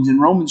Romans, in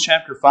Romans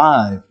chapter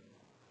 5.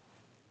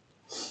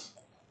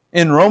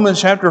 In Romans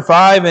chapter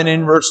 5 and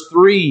in verse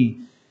 3,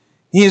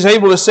 he is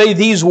able to say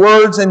these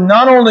words, and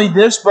not only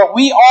this, but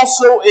we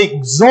also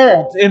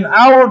exult in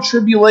our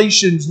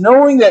tribulations,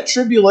 knowing that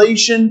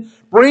tribulation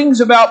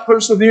brings about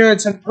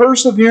perseverance, and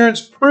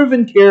perseverance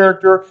proven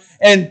character,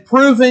 and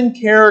proven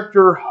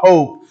character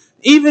hope.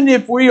 Even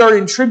if we are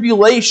in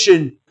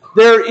tribulation,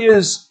 there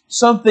is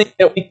something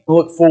that we can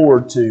look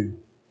forward to.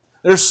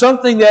 There's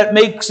something that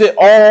makes it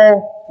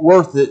all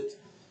worth it.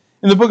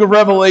 In the book of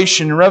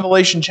Revelation, in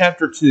Revelation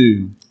chapter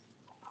 2,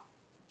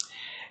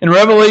 in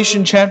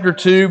Revelation chapter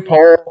 2,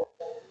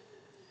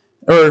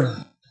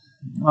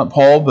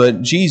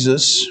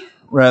 Jesus,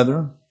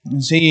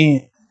 as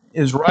he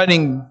is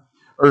writing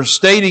or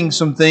stating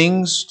some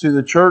things to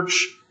the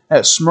church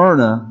at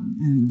Smyrna,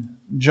 and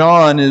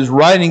John is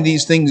writing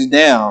these things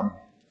down.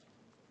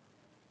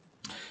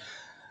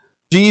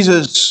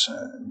 Jesus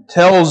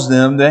tells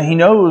them that He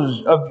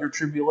knows of your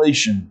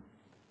tribulation.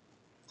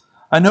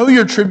 I know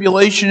your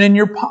tribulation and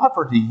your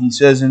poverty, He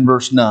says in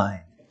verse 9.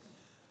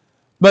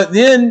 But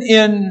then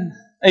in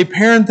a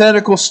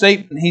parenthetical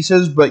statement, he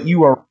says, but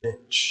you are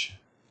rich.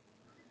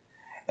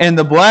 And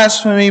the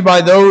blasphemy by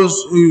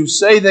those who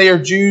say they are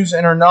Jews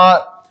and are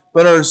not,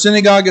 but are a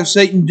synagogue of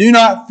Satan, do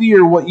not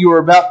fear what you are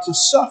about to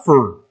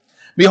suffer.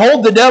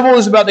 Behold, the devil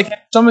is about to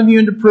cast some of you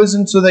into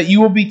prison so that you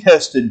will be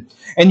tested.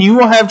 And you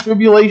will have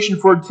tribulation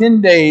for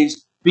 10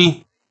 days.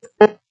 Be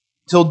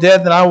till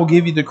death, and I will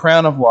give you the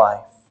crown of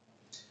life.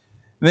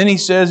 And then he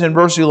says in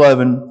verse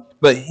 11,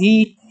 but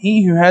he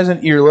who has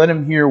an ear, let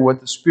him hear what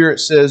the Spirit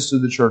says to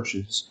the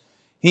churches.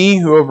 He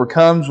who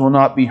overcomes will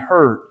not be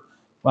hurt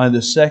by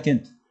the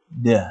second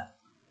death.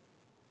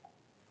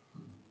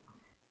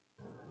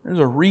 There's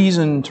a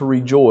reason to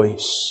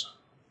rejoice.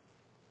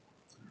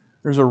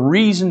 There's a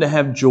reason to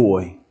have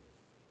joy.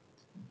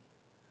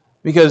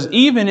 Because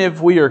even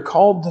if we are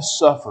called to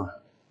suffer,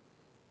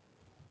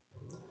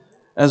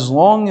 as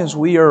long as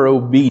we are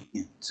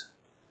obedient,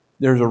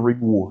 there's a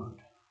reward.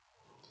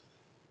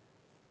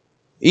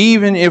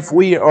 Even if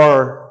we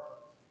are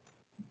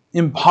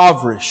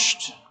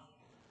impoverished,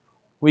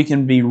 we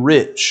can be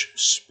rich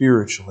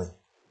spiritually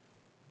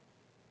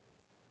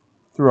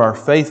through our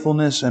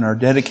faithfulness and our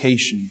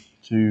dedication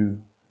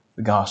to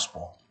the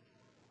gospel.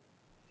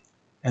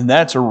 And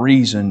that's a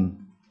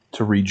reason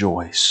to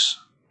rejoice.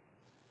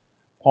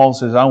 Paul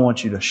says, I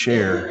want you to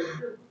share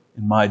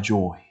in my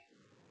joy.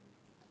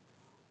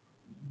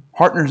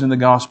 Partners in the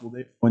gospel,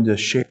 they're going to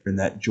share in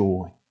that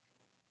joy.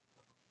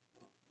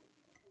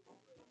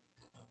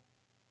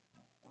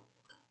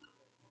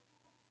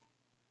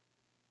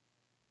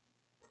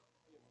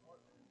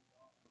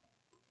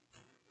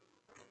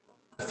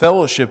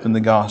 Fellowship in the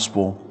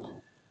gospel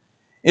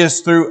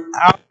is through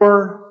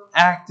our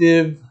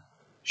active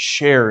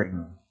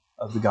sharing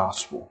of the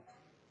gospel.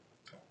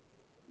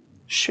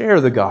 Share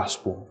the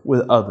gospel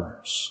with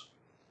others.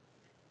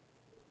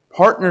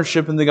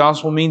 Partnership in the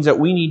gospel means that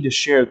we need to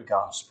share the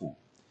gospel.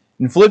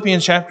 In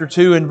Philippians chapter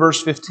 2 and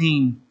verse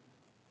 15,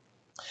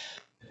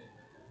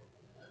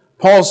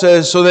 Paul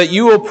says, so that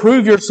you will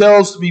prove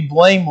yourselves to be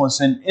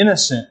blameless and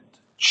innocent,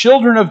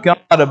 children of God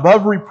God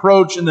above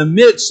reproach in the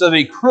midst of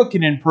a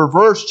crooked and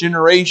perverse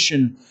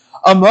generation,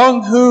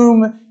 among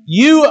whom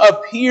you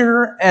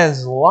appear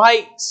as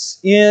lights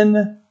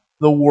in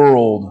the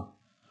world,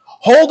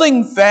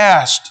 holding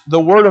fast the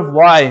word of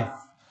life,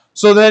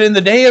 so that in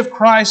the day of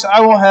Christ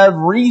I will have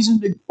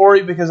reason to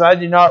glory, because I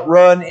do not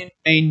run in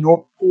vain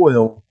nor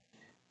toil.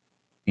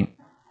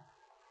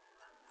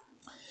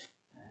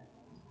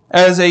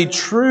 As a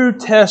true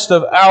test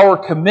of our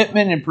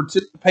commitment and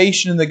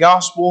participation in the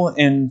gospel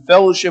and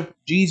fellowship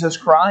with Jesus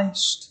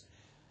Christ,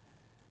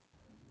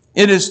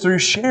 it is through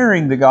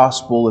sharing the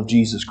gospel of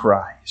Jesus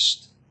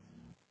Christ.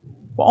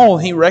 Paul,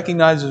 he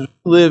recognizes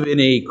we live in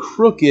a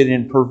crooked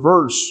and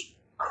perverse,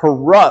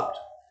 corrupt,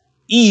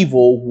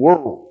 evil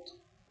world.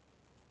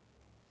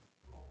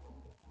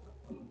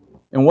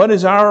 And what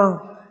is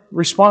our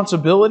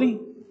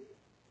responsibility?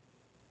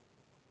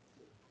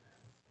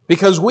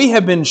 Because we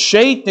have been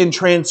shaped and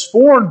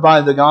transformed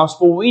by the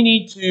gospel, we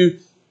need to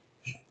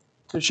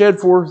shed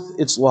forth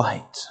its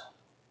light.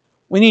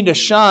 We need to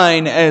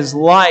shine as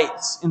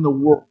lights in the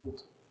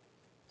world.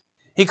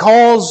 He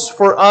calls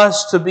for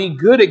us to be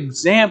good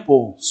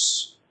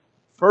examples,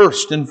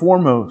 first and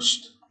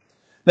foremost,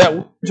 that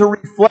we're to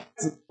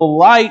reflect the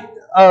light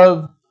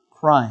of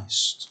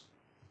Christ.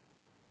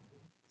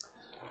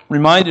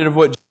 Reminded of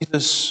what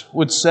Jesus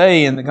would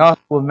say in the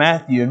Gospel of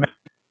Matthew, in Matthew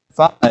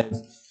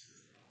 5,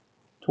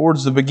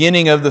 towards the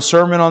beginning of the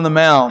Sermon on the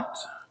Mount,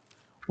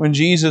 when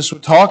Jesus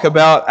would talk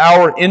about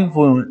our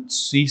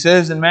influence. He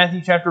says in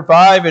Matthew chapter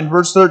 5 and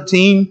verse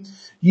 13,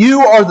 "You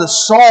are the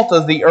salt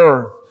of the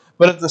earth,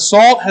 but if the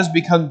salt has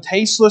become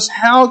tasteless,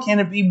 how can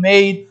it be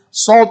made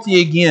salty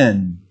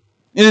again?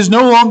 It is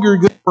no longer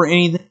good for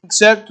anything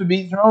except to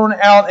be thrown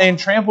out and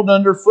trampled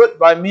underfoot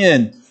by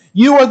men.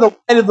 You are the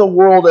light of the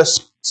world. A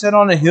city set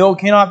on a hill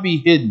cannot be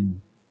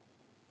hidden."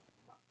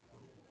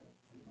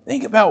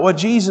 Think about what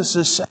Jesus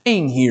is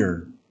saying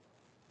here.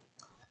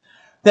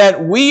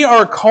 That we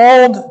are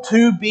called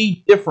to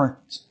be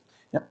different.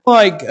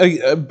 Like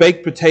a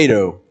baked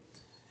potato.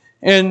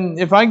 And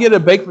if I get a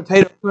baked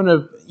potato, I'm going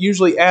to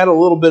usually add a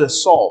little bit of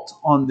salt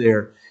on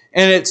there.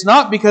 And it's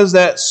not because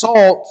that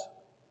salt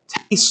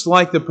tastes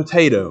like the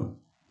potato.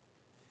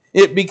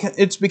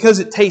 It's because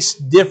it tastes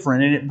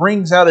different and it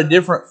brings out a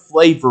different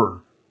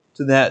flavor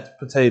to that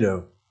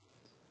potato.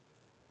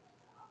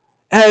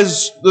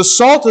 As the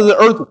salt of the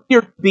earth, we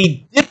are to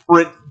be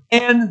different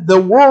in the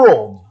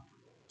world.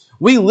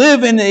 We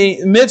live in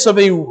the midst of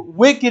a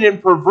wicked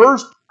and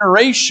perverse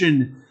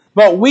generation,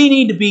 but we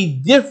need to be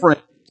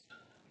different.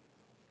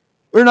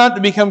 We're not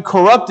to become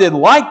corrupted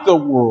like the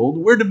world.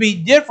 We're to be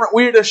different.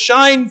 We're to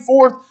shine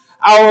forth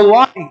our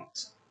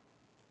light.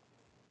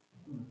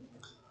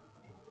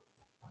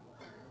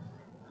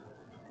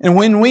 And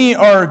when we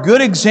are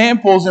good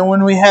examples, and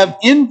when we have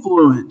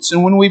influence,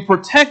 and when we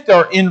protect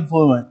our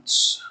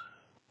influence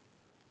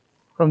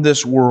from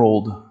this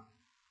world,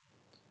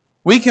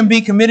 we can be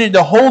committed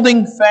to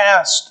holding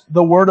fast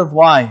the word of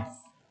life.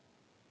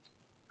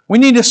 We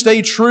need to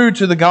stay true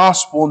to the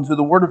gospel and to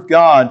the Word of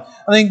God.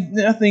 I think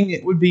nothing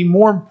would be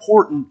more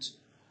important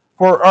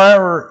for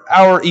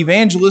our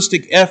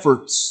evangelistic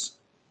efforts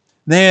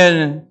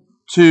than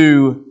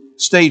to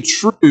stay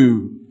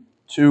true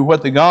to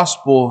what the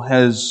gospel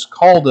has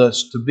called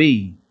us to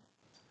be.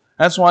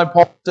 That's why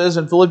Paul says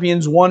in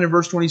Philippians 1 and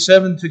verse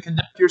 27 to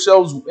conduct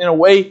yourselves in a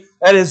way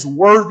that is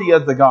worthy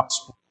of the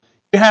gospel.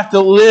 You have to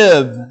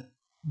live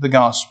the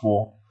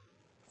gospel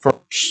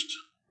first.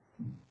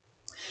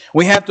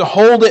 We have to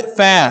hold it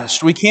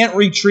fast. We can't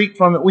retreat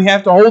from it. We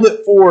have to hold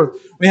it forth.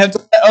 We have to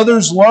let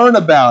others learn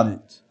about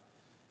it.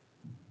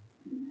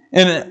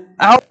 And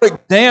our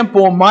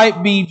example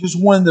might be just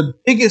one of the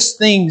biggest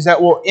things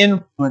that will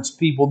influence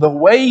people. The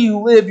way you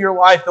live your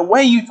life, the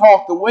way you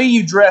talk, the way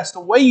you dress,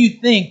 the way you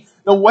think,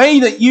 the way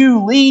that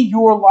you lead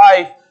your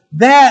life,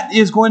 that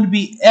is going to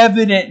be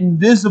evident and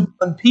visible,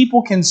 and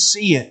people can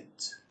see it.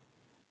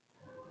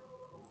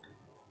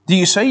 Do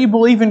you say you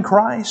believe in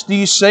Christ? Do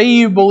you say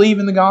you believe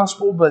in the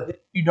gospel,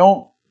 but you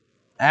don't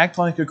act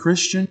like a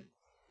Christian?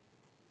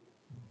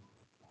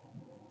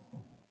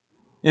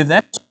 If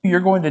that's you're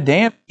going to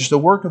damage the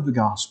work of the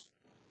gospel.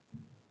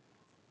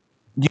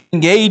 Do you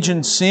engage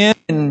in sin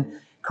and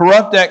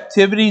corrupt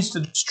activities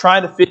to just try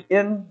to fit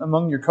in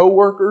among your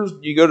coworkers? Do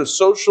you go to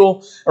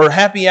social or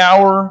happy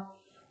hour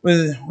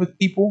with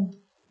people?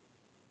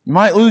 You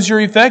might lose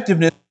your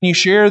effectiveness when you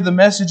share the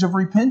message of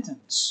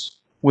repentance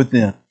with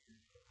them.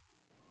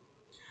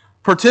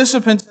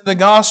 Participants in the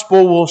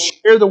gospel will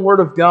share the Word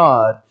of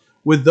God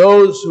with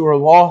those who are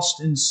lost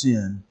in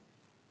sin.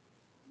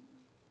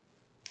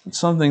 It's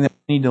something that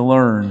we need to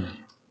learn.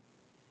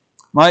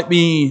 Might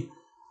be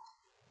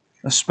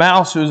a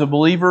spouse who is a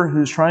believer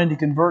who's trying to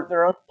convert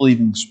their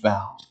unbelieving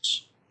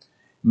spouse.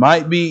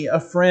 Might be a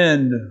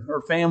friend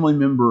or family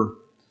member,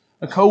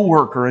 a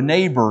coworker, a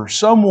neighbor,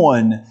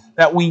 someone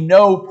that we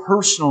know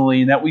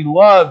personally, that we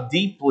love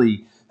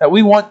deeply, that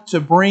we want to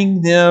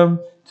bring them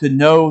to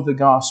know the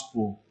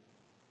gospel.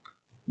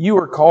 You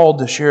are called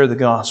to share the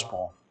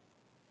gospel.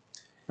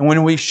 And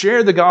when we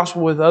share the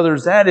gospel with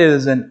others, that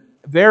is an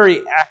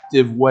very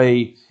active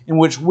way in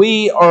which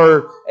we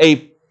are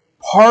a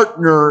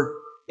partner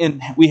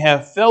and we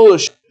have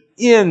fellowship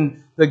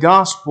in the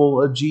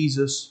gospel of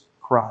Jesus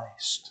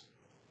Christ.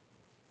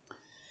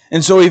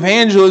 And so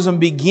evangelism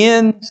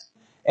begins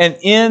and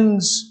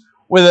ends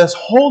with us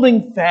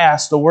holding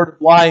fast the word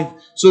of life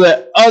so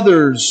that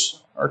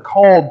others are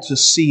called to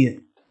see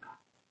it,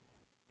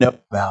 know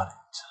about it.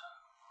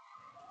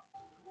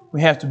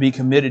 We have to be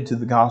committed to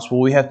the gospel.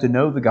 We have to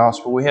know the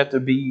gospel. We have to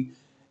be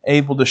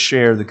able to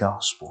share the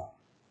gospel.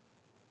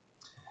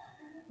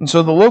 And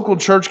so the local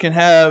church can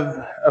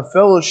have a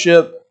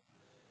fellowship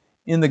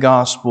in the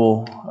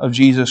gospel of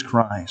Jesus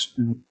Christ,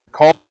 and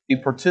call to be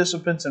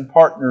participants and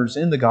partners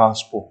in the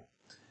gospel.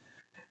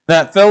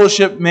 That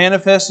fellowship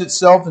manifests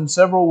itself in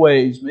several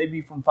ways,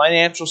 maybe from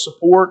financial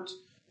support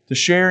to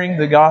sharing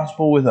the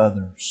gospel with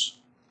others.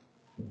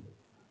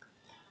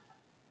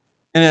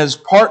 And as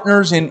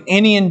partners in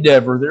any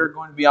endeavor, there are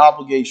going to be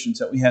obligations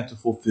that we have to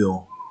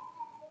fulfill.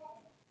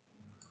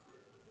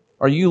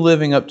 Are you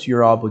living up to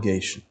your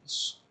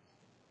obligations?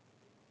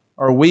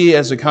 Are we,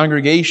 as a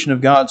congregation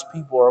of God's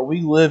people, are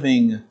we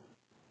living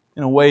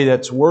in a way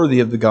that's worthy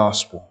of the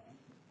gospel?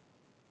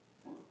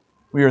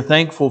 We are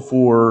thankful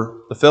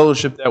for the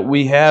fellowship that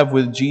we have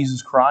with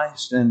Jesus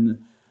Christ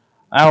and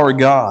our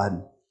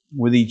God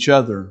with each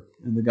other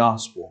in the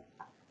gospel.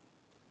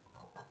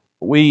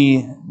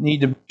 We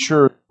need to be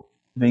sure that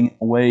we're living in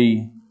a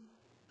way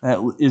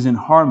that is in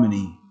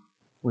harmony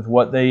with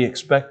what they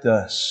expect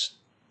us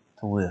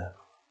to live.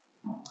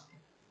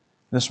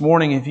 This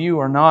morning, if you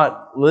are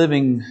not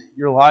living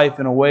your life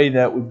in a way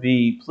that would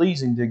be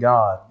pleasing to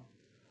God,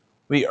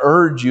 we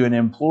urge you and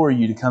implore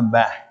you to come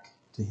back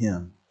to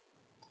Him.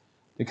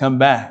 To come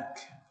back,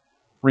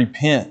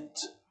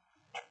 repent,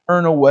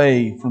 turn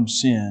away from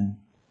sin.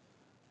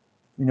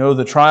 You know,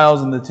 the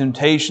trials and the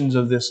temptations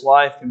of this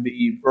life can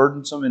be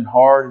burdensome and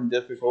hard and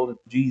difficult, and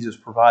Jesus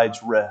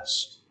provides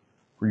rest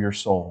for your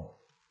soul.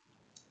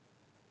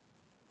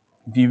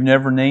 If you've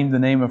never named the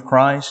name of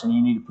Christ and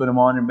you need to put Him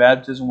on in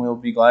baptism, we'll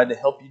be glad to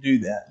help you do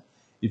that.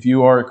 If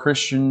you are a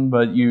Christian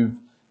but you've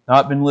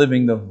not been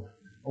living the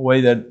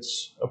way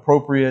that's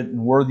appropriate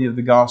and worthy of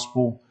the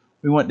gospel,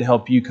 we want to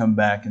help you come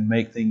back and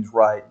make things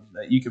right,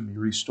 that you can be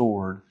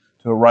restored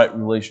to a right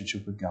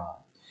relationship with God.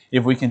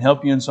 If we can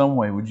help you in some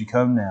way, would you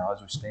come now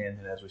as we stand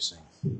and as we sing?